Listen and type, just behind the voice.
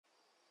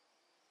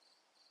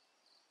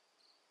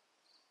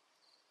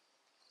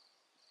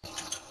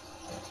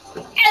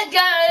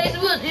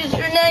what is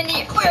your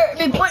 90? Where?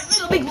 Big Planet,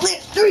 Little Big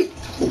Planet 3.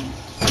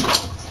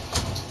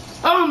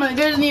 Oh my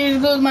goodness, I need to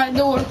close my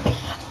door.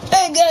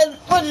 Hey guys,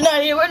 what's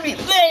not here? Where's Big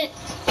Planet?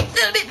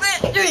 Little Big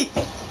Planet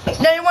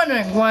 3. Now you're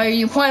wondering, why are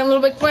you playing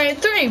Little Big Planet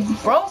 3,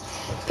 bro?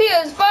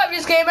 PS5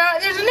 just came out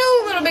and there's a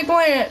new Little Big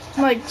Planet.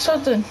 Like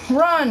something,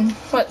 run.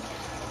 But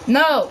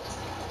no,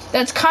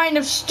 that's kind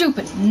of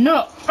stupid.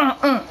 No,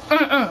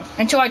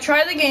 Until I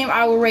try the game,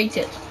 I will rate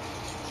it.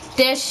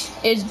 This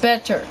is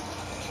better.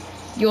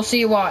 You'll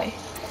see why.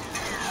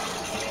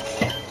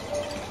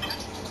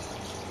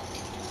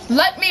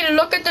 Let me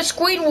look at the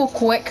screen real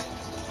quick.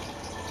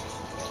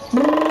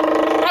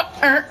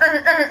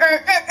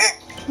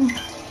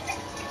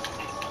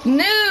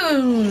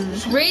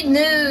 News! Read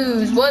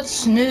news!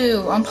 What's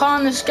new? I'm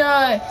Upon the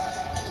Sky.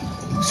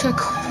 It's a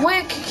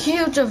quick,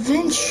 cute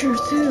adventure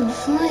through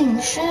flying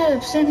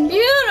ships and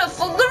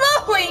beautiful,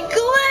 glowing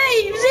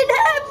waves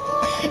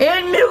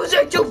and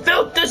music you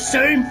felt the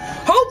same.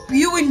 Hope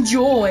you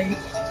enjoy.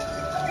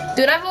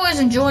 Dude, I've always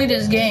enjoyed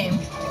this game.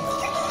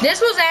 This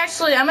was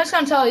actually, I'm just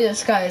gonna tell you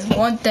this, guys,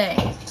 one thing.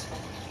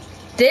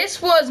 This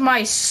was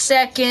my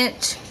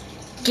second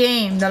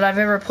game that I've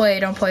ever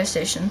played on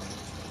PlayStation.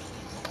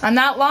 I'm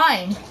not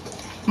lying.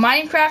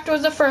 Minecraft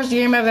was the first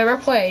game I've ever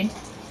played.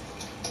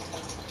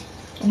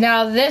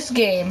 Now this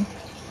game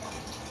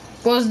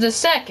was the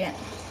second.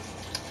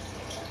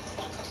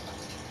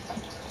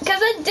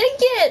 Because I did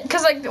get,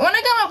 because like when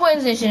I got my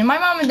PlayStation, my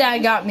mom and dad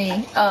got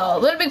me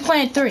Little Big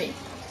Planet 3.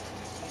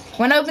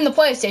 When I opened the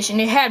PlayStation,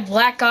 it had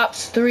Black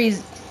Ops 3.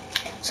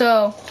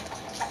 So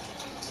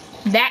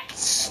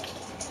that's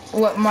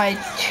what my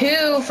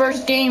two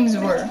first games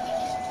were.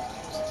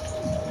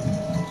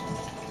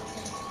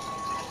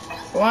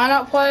 Why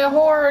not play a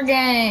horror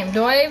game?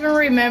 Do I even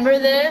remember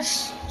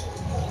this?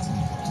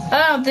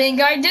 I don't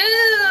think I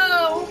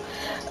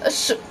do.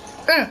 So,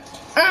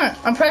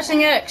 I'm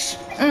pressing X.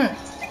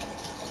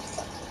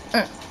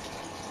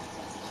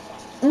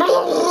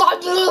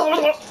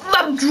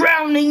 I'm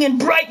drowning in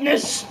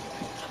brightness.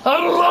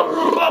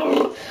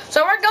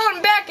 So we're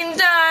going back in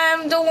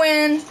time to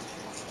when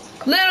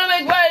Little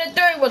Big Planet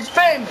 3 was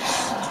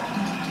famous.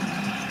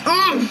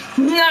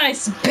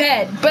 Nice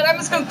bed. But I'm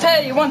just gonna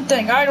tell you one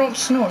thing. I don't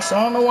snore, so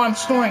I don't know why I'm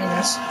snoring in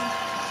this.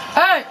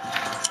 Hey,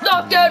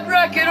 knock that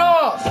racket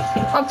off.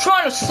 I'm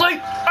trying to sleep.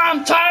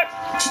 I'm tired.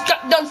 Just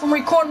got done from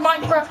recording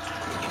Minecraft.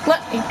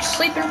 Let me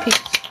sleep in peace.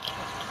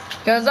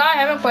 Because I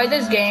haven't played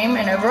this game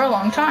in over a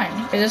long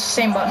time. Is this the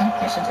same button?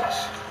 Yes, it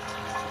is.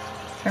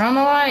 Turn on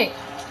the light.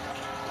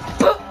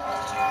 Boop.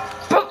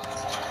 Boop.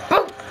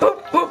 Boop. Boop.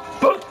 Boop.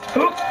 Boop.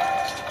 Boop.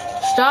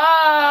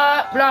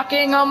 Stop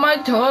blocking on my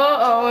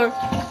door.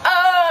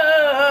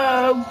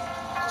 Oh.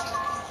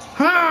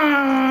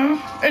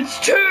 It's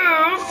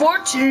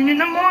 2:14 in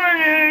the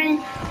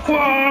morning.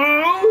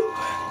 Wow.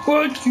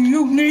 What do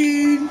you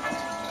need?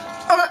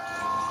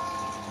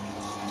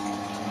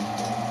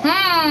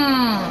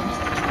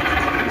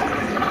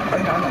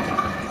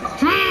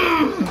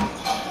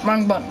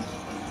 Wrong button.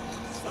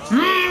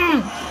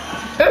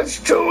 It's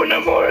 2 in the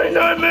morning,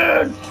 I'm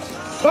in.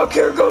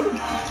 Okay, go.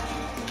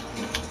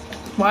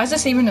 Why is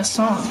this even a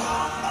song?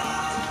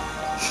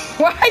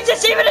 Why is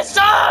this even a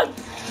song?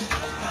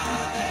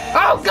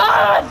 Oh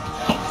God!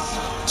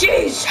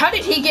 Jeez, how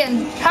did he get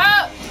in?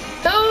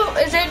 Who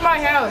is in my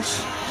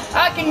house?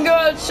 I can go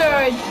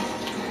outside.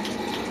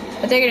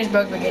 I think I just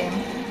broke the game.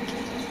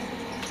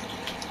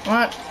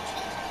 What?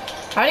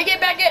 How did he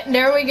get back in?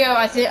 There we go.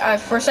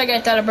 For a second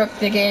I thought I broke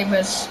the game,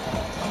 because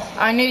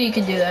I knew you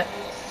could do that.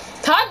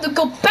 Time to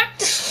go back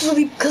to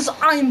sleep because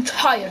I'm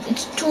tired.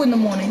 It's 2 in the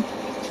morning.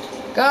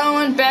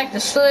 Going back to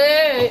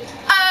sleep.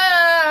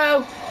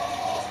 Oh!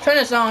 Turn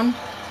this on.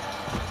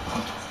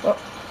 Oh.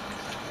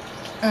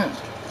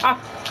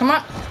 Come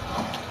on.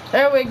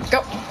 There we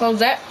go. Close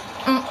that.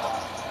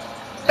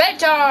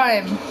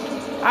 Bedtime.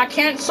 I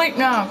can't sleep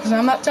now because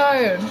I'm not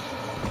tired.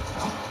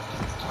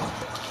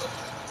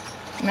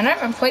 Man, I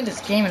haven't played this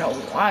game in a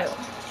while.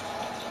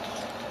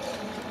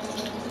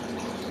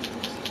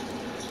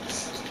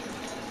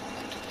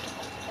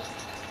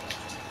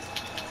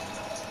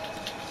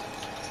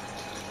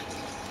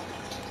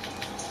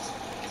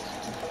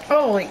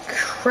 Holy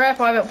crap,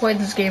 I haven't played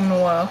this game in a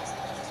while.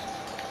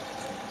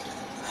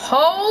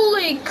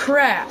 Holy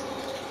crap.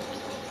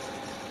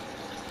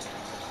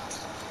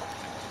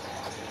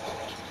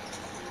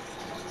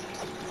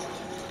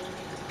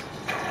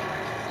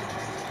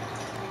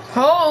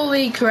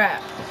 Holy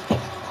crap.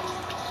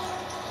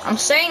 I'm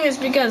saying this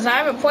because I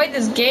haven't played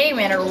this game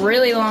in a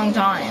really long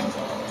time.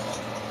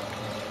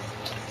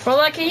 For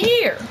like a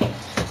year.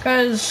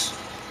 Because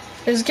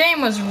this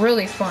game was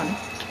really fun.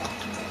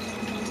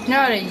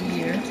 Not a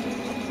year.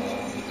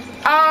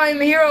 I'm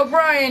Hero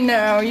Brian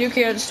now. You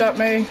can't stop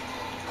me.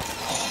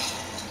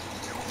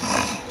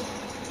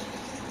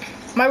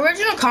 My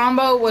original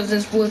combo was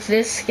with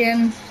this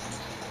skin.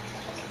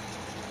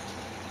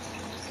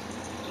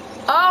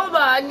 Oh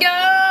my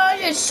God!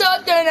 It's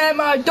something at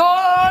my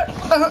door.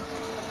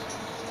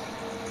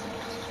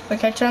 Wait,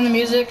 can I turn on the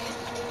music?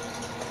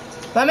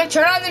 Let me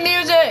turn on the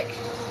music.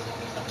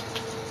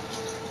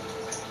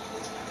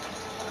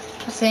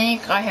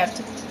 think I have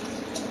to.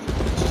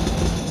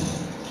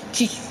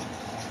 Jeez.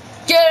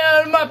 Get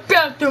out of my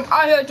bathroom!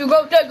 I have to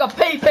go take a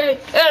pee-pee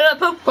and a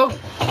poo-poo.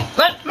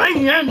 Let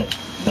me in!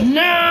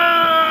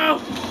 No!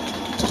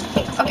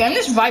 Okay, I'm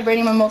just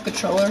vibrating my remote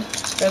controller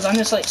because I'm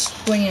just like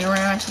swinging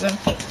around to them.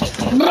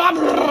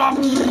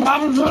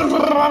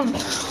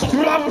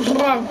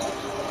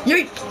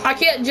 Yeet! I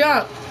can't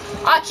jump.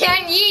 I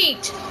can't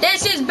yeet.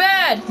 This is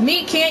bad.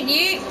 Me can't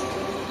yeet.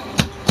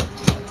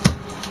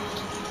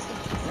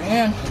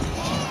 Man.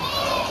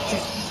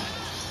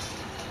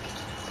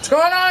 What's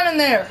going on in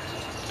there?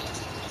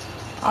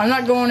 I'm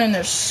not going in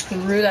there.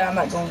 Screw that. I'm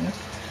not going there.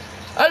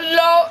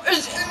 Hello?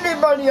 Is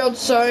anybody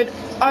outside?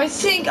 I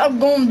think I'm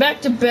going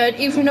back to bed,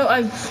 even though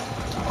I'm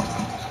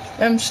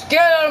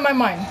scared out of my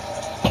mind.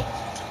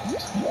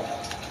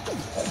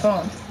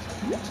 Phone.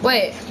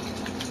 Wait.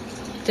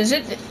 Does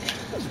it...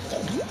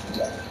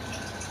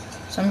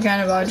 Some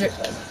kind of object.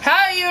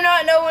 How do you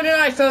not know what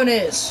an iPhone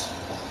is?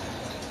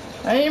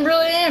 I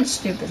really am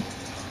stupid.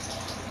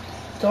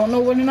 Don't know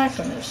what an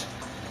iPhone is.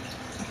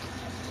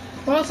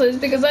 Well, it's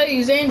because I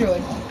use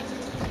Android.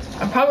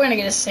 I'm probably gonna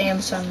get a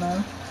Samsung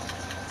though.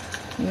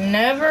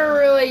 Never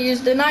really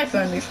used an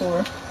iPhone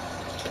before.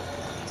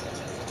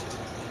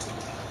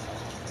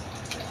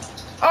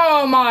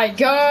 Oh my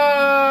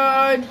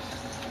god!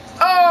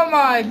 Oh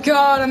my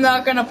god, I'm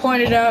not gonna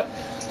point it out.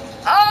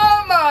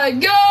 Oh my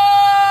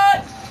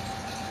god!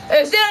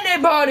 Is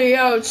anybody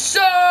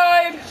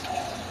outside?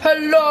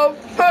 Hello?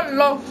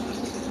 Hello?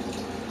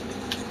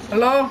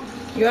 Hello?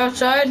 You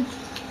outside?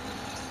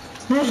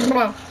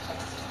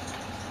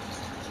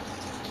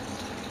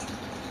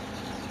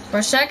 For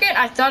a second,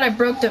 I thought I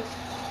broke the...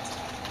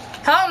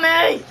 Help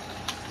me!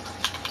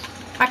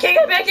 I can't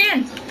get back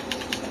in!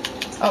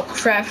 Oh,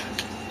 crap.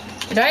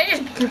 Did I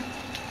just...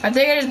 I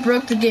think I just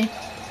broke the game.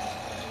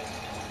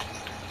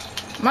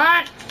 Come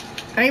on!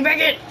 Let me back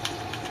in!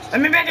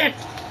 Let me back in!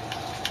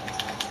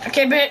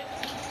 Okay, bit.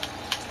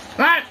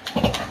 Come on!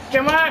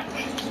 Come on!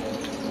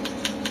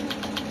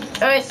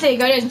 I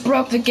think I just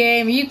broke the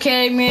game. Are you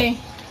kidding me?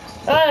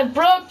 I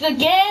broke the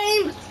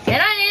game? And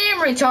I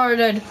am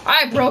retarded.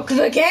 I broke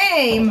the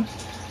game.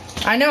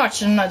 I know I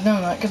should have not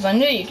done that because I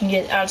knew you can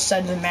get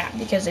outside the map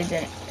because they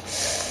didn't.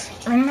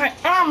 And my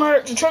arm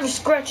hurts. I try to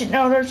scratch it.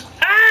 Now it hurts.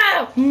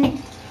 Ow!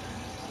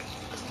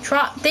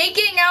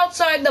 Thinking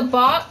outside the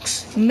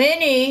box.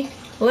 Mini.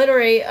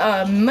 Literally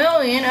a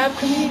million of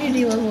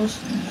community levels.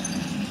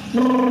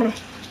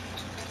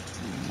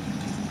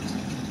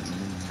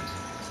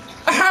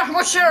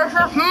 What's your...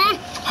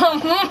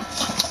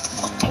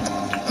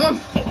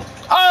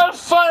 I'll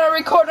finally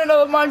record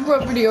another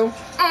Minecraft video.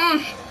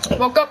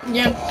 Woke up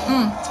again.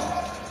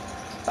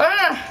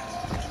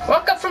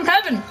 Woke up from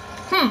heaven.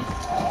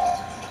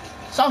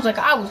 Sounds like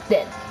I was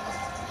dead.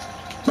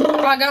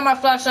 I got my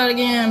flashlight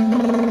again.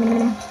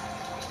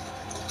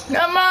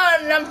 Come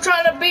on, I'm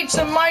trying to beat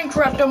some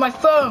Minecraft on my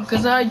phone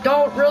because I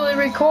don't really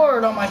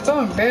record on my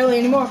phone barely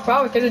anymore.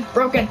 Probably because it's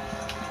broken.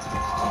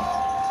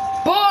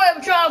 Boy,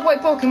 I'm trying to play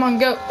Pokemon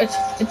Go.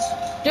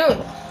 Dude.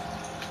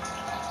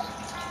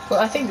 Well,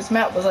 I think this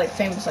map was like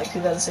famous like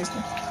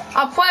 2016.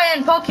 I'm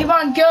playing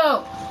Pokemon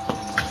Go.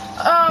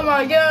 Oh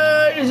my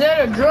god, is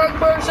that a drunk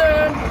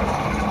person?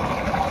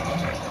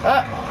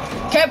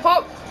 Can't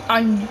poke.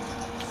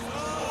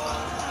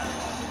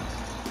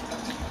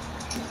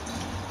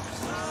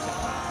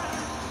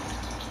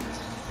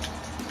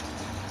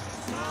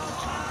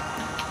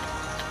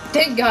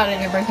 Thank God I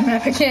didn't break the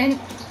map again.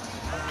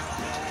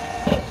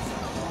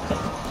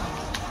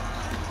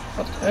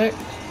 What the heck?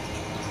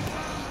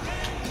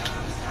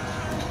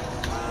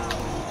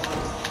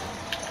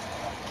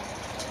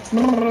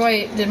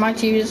 Wait, did my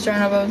TV just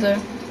turn up over there?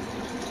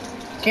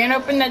 Can't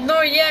open that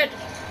door yet.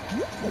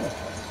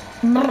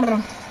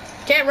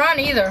 Can't run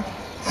either.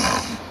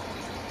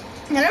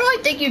 I don't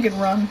really think you can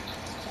run.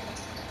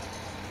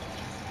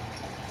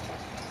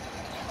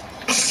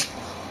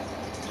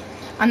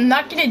 I'm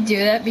not gonna do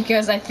that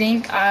because I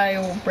think I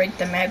will break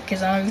the map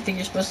because I don't even think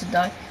you're supposed to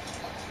die.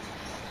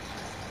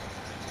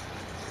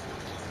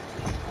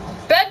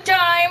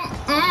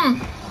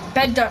 Bedtime!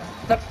 Bedtime.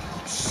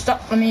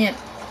 Stop, let me in.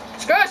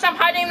 Screw us, I'm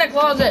hiding in the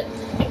closet.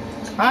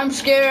 I'm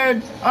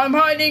scared. I'm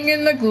hiding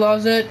in the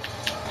closet.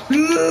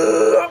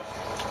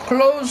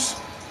 Close.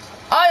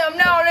 I am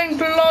now in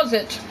the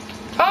closet.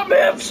 Help me,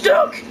 I'm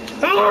stuck.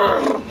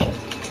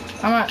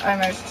 I'm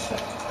actually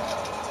stuck.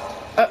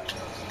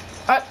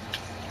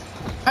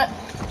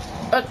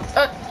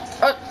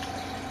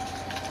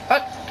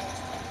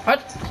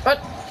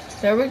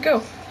 There we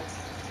go.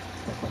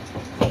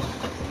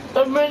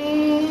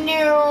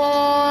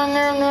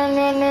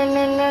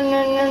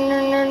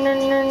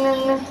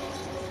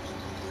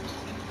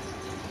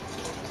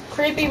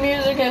 Creepy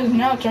music has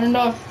now turned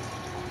off.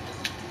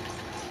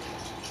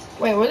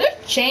 Wait, were there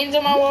chains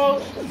on my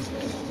walls?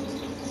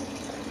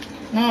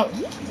 No.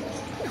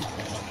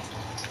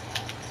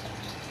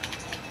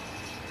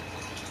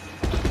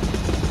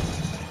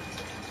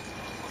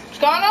 What's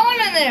going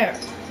on in there?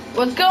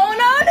 What's going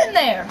on in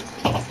there?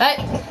 Hey,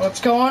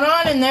 what's going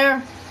on in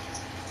there?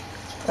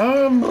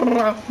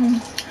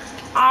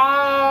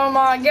 Oh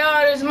my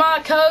God, is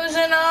my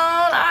cousin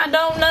on? I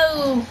don't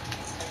know.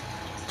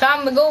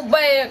 Time to go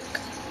back.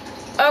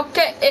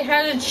 Okay, it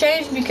hasn't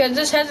changed because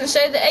this hasn't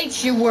said the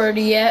H word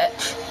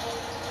yet.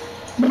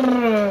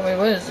 Brr, wait,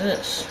 what is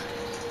this?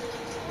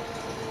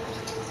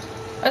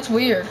 That's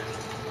weird.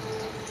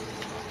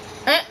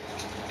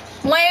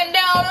 Laying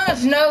down on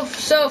the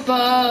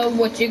sofa.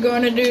 What you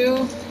gonna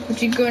do?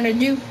 What you gonna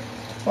do?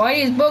 Why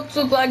these books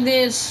look like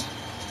this?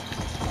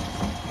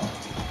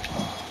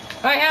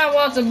 I have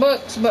lots of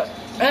books, but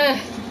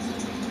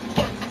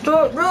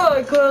don't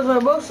really, because my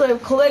books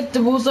have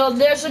collectibles out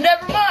there, so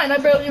never mind. I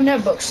barely even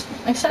have books.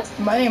 Except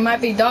my name might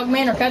be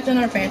Dogman or Captain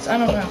Underpants. I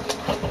don't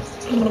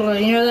know.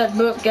 You know that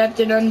book,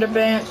 Captain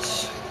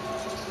Underpants?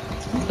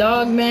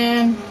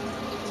 Dogman.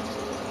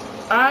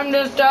 I'm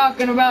just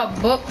talking about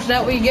books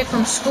that we get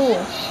from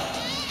school.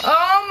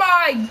 Oh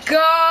my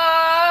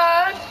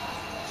God!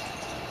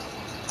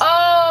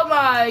 Oh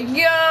my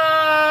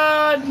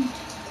God!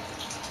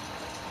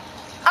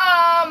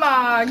 Oh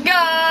my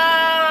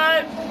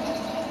God!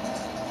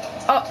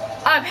 Oh,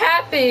 I'm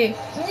happy!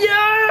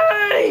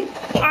 Yay!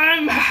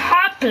 I'm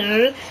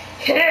happy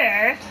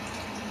here.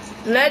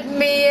 Let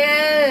me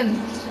in!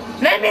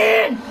 Let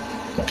me in!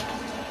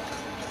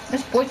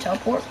 This boy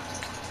teleport.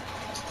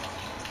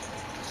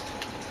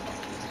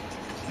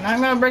 And I'm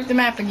gonna break the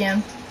map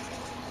again.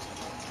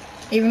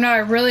 Even though I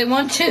really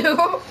want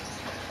to.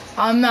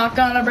 I'm not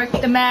gonna break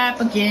the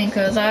map again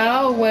because I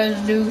always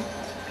do.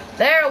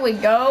 There we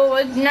go.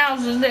 It now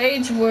says the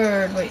H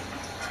word. Wait.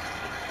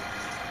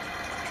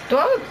 Do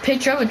I have a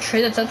picture of a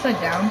tree that's upside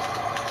down?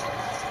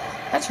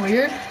 That's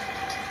weird.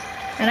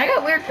 And I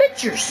got weird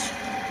pictures.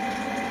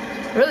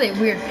 Really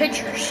weird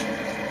pictures.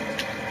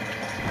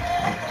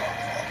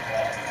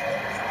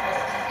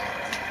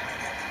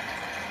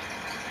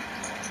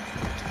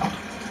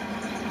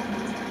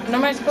 What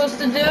am I supposed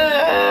to do?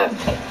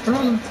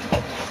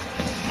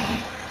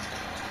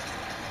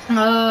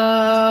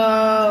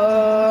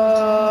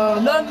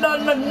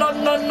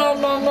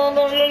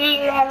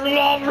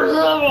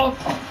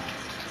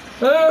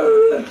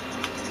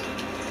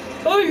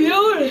 Oh,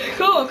 yawning.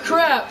 Oh,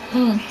 crap.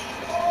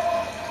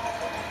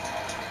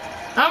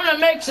 I'm gonna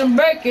make some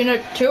bacon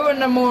at 2 in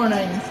the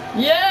morning.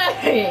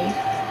 Yay!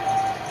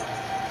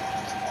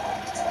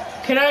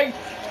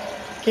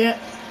 Can't.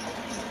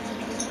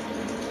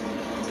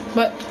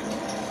 What?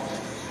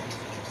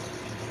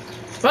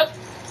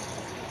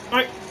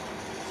 Alright.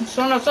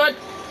 Sun outside.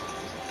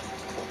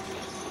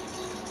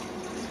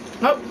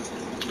 Nope.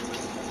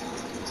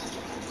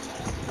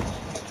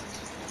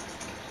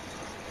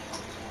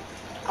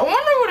 I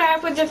wonder what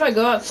happens if I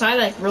go outside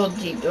like real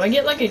deep. Do I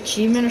get like an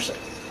achievement or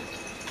something?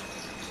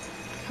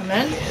 Come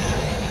in.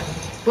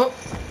 Whoop.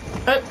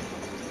 Hey.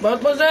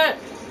 What was that?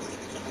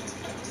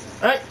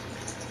 Hey.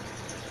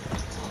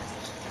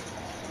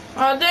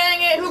 Oh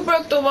dang it, who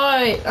broke the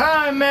light?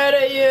 I'm mad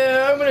at you.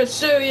 I'm gonna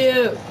sue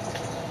you.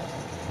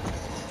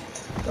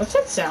 What's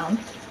that sound?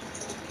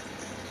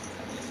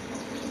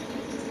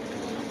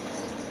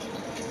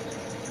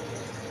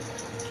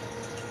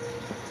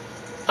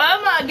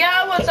 Oh my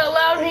God, what's that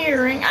loud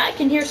hearing? I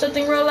can hear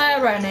something real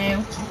loud right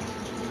now.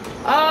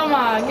 Oh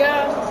my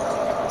God.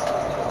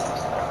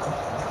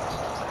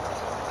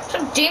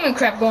 Some demon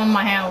crap going in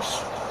my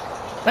house.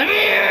 Let me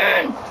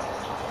in!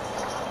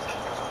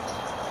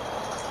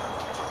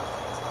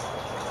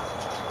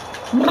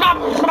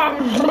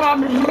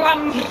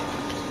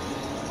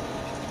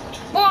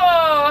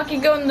 Whoa, I can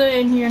go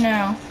in here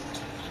now.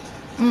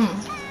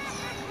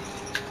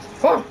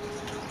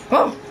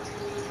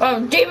 Oh,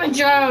 demon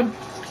child.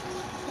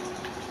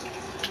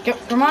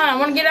 Come on, I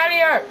want to get out of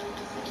here.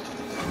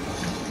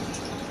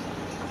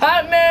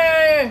 Help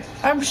me!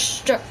 I'm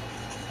stuck.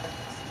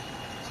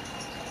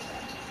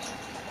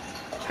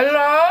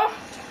 Hello?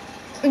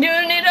 Do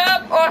you need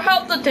help or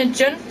health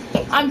attention?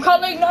 I'm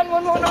calling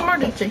 911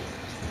 emergency.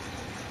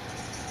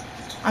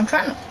 I'm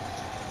trying to...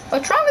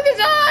 What's wrong with his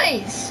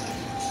eyes?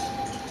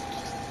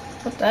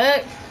 What the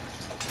heck?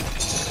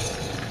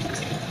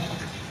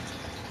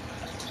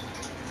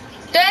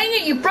 Dang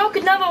it, you broke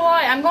another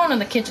light. I'm going to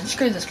the kitchen.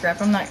 Screw this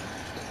crap. I'm gonna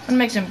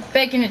make some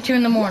bacon at 2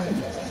 in the morning.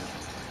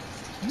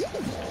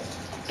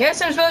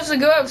 Guess I'm supposed to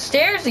go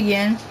upstairs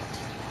again.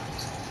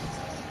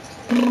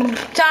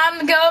 Time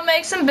to go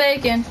make some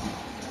bacon.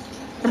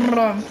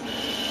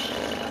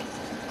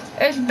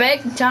 It's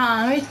bacon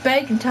time. It's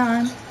bacon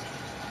time.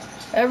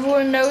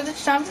 Everyone knows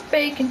it's time for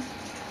bacon.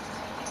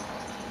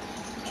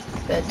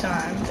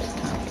 Bedtime.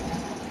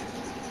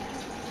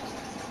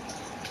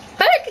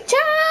 Bacon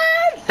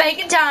time!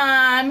 Bacon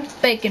time!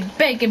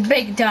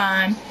 Bacon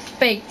time!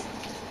 Bacon.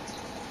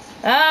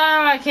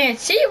 Oh, I can't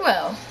see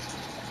well.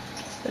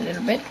 A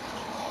little bit.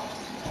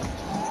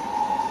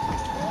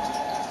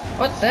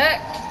 What the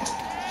heck?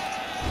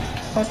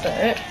 What the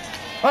heck?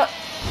 What?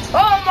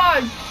 Oh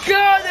my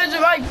God, there's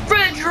my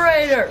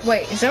refrigerator!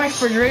 Wait, is that my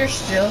refrigerator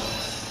still?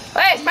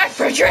 Hey, my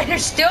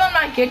refrigerator's still in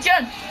my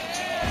kitchen!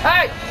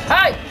 Hey!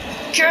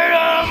 Get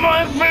out of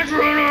my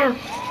refrigerator!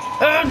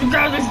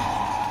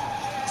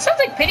 Sounds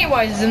like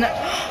Pennywise is in there.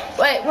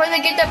 Wait, where'd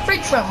they get that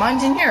fridge from?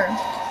 Mine's in here.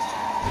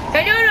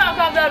 Can you knock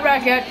off that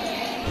racket?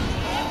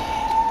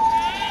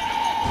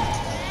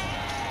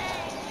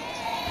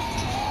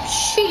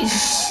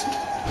 Jesus.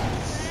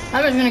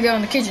 I'm just gonna go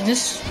in the kitchen.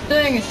 This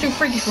thing is too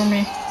freaky for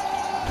me.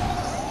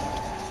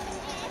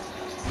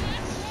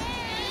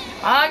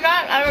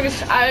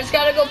 I just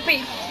gotta go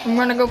pee. I'm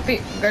gonna go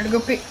pee.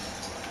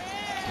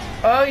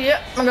 Oh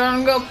yeah, I'm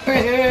gonna go pee.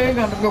 Here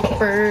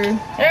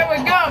we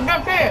go,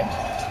 jump in.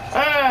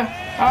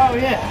 Oh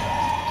yeah.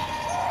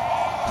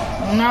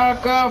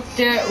 Knock off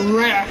that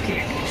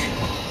racket.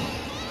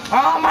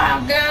 Oh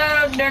my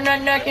God, they're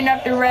not knocking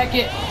off the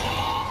racket.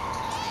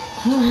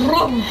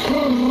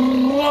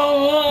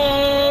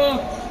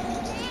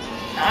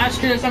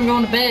 Screw this, I'm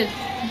going to bed.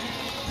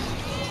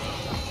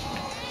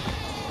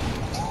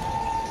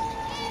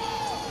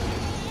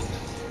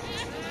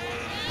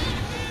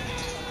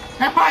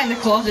 I'm hiding in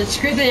the closet,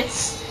 screw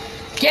this.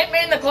 Get me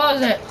in the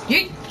closet.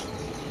 Yeet.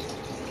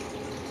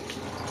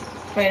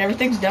 Wait,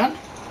 everything's done?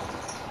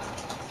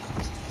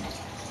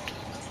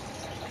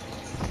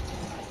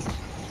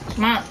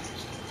 Come on.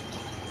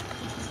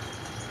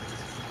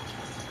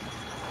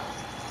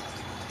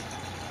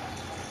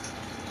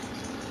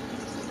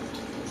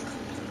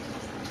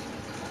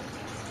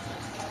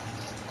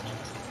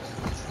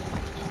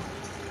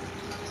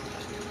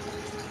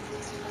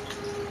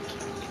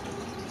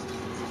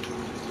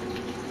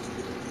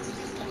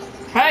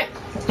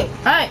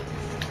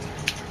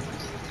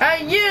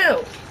 Hey,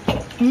 you!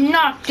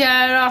 Knock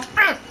that off.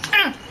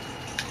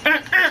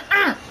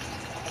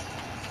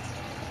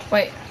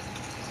 Wait.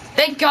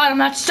 Thank God I'm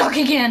not stuck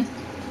again.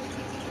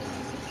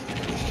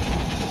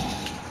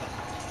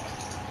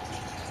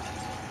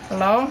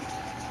 Hello?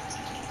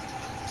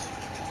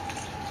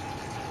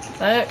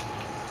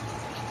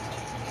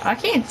 I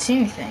can't see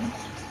anything.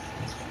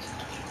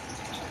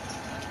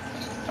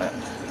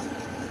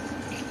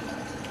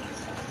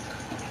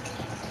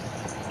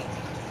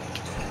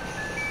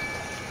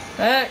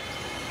 Hey,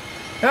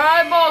 there are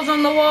eyeballs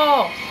on the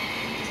wall.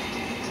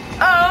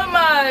 Oh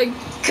my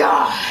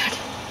God.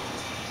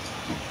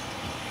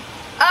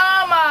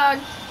 Oh my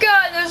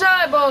God, there's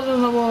eyeballs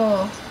on the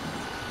wall.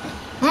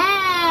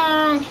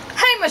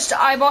 Hey, Mr.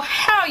 Eyeball,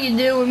 how you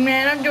doing,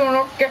 man? I'm doing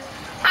okay.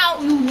 How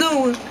you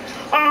doing?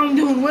 I'm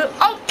doing well.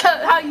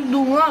 Okay, how you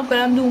doing?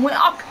 Okay, I'm doing well.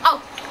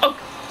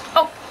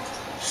 Oh,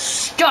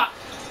 stop.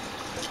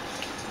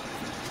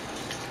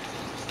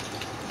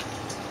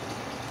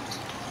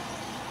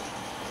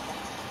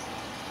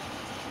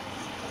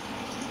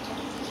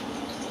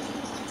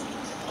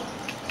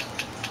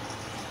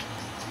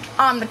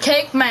 I'm the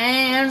cake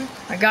man.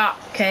 I got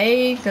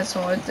cake. That's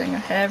the only thing I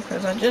have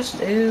because I just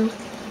do.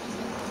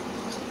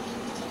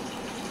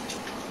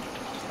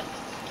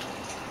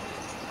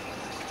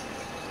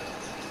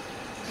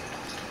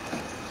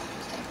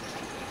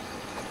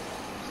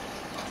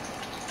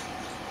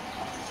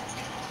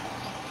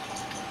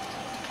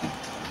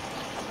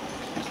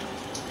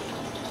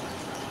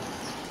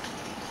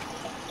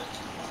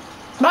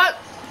 But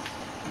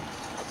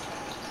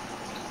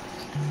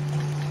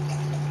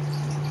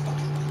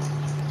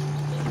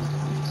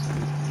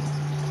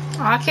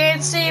I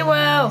can't see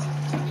well.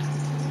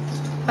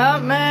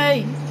 Help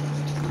me.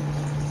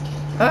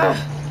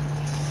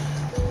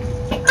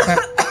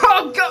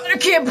 Oh God, I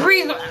can't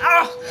breathe.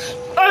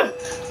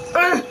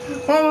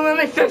 Oh, let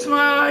me fix my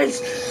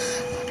eyes.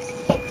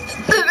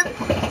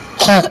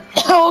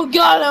 Oh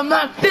God, I'm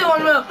not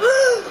feeling well.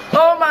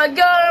 Oh my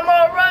God, I'm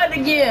all right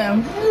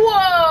again.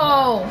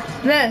 Whoa.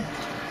 Man,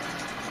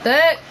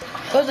 that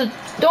was a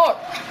door.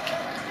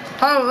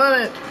 Oh,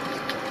 wait.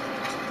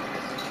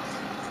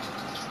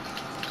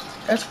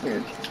 That's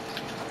weird.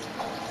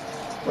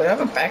 Wait, I have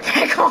a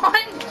backpack on?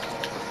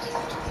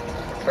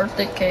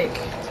 Birthday cake.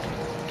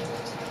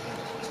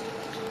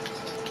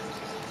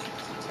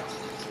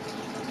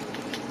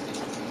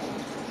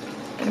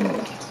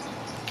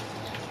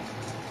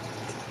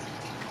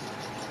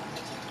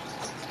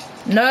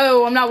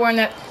 No, I'm not wearing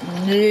that.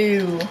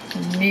 No.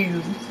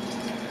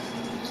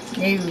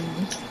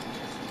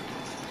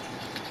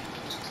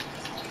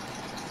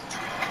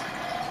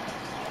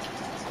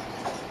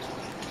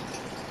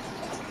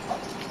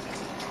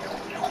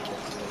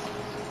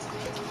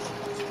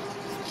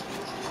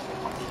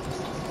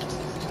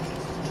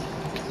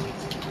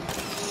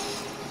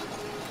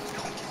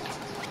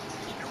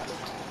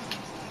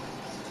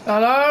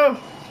 Hello?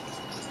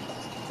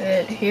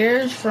 It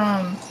here's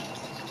from...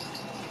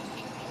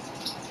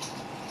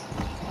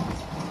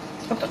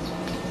 What the...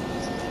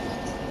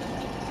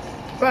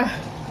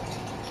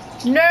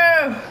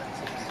 No!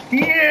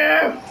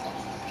 No!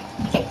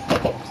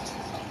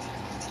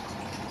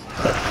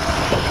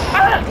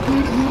 Ah!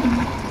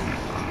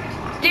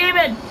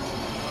 Demon!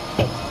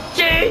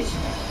 Jeez!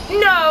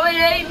 No, it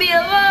ate me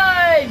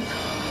alive!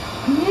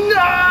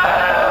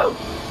 No!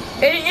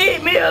 It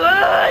ate me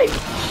alive!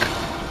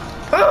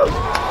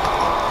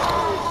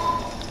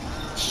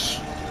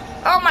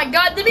 Oh my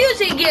God, the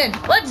music again!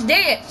 Let's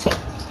dance!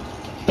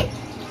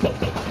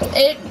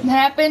 It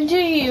happened to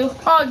you.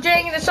 Oh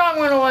dang, the song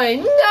went away.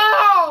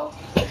 No!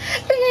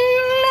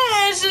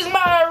 This is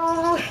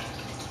my...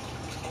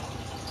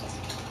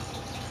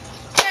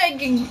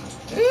 begging.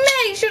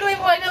 Make sure to leave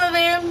a like on the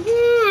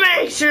video.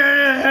 Make sure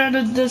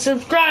to hit the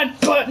subscribe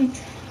button.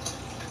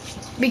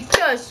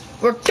 Because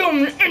we're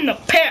going in the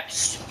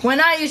past when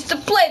I used to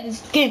play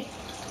this game.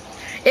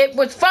 It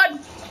was fun.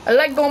 I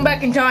like going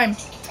back in time.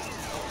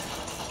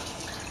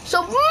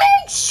 So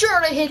make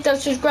sure to hit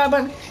that subscribe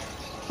button.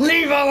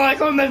 Leave a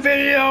like on the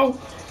video.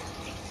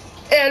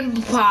 And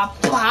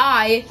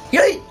bye-bye.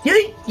 Yeet,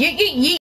 yeet, yeet, yeet, yeet.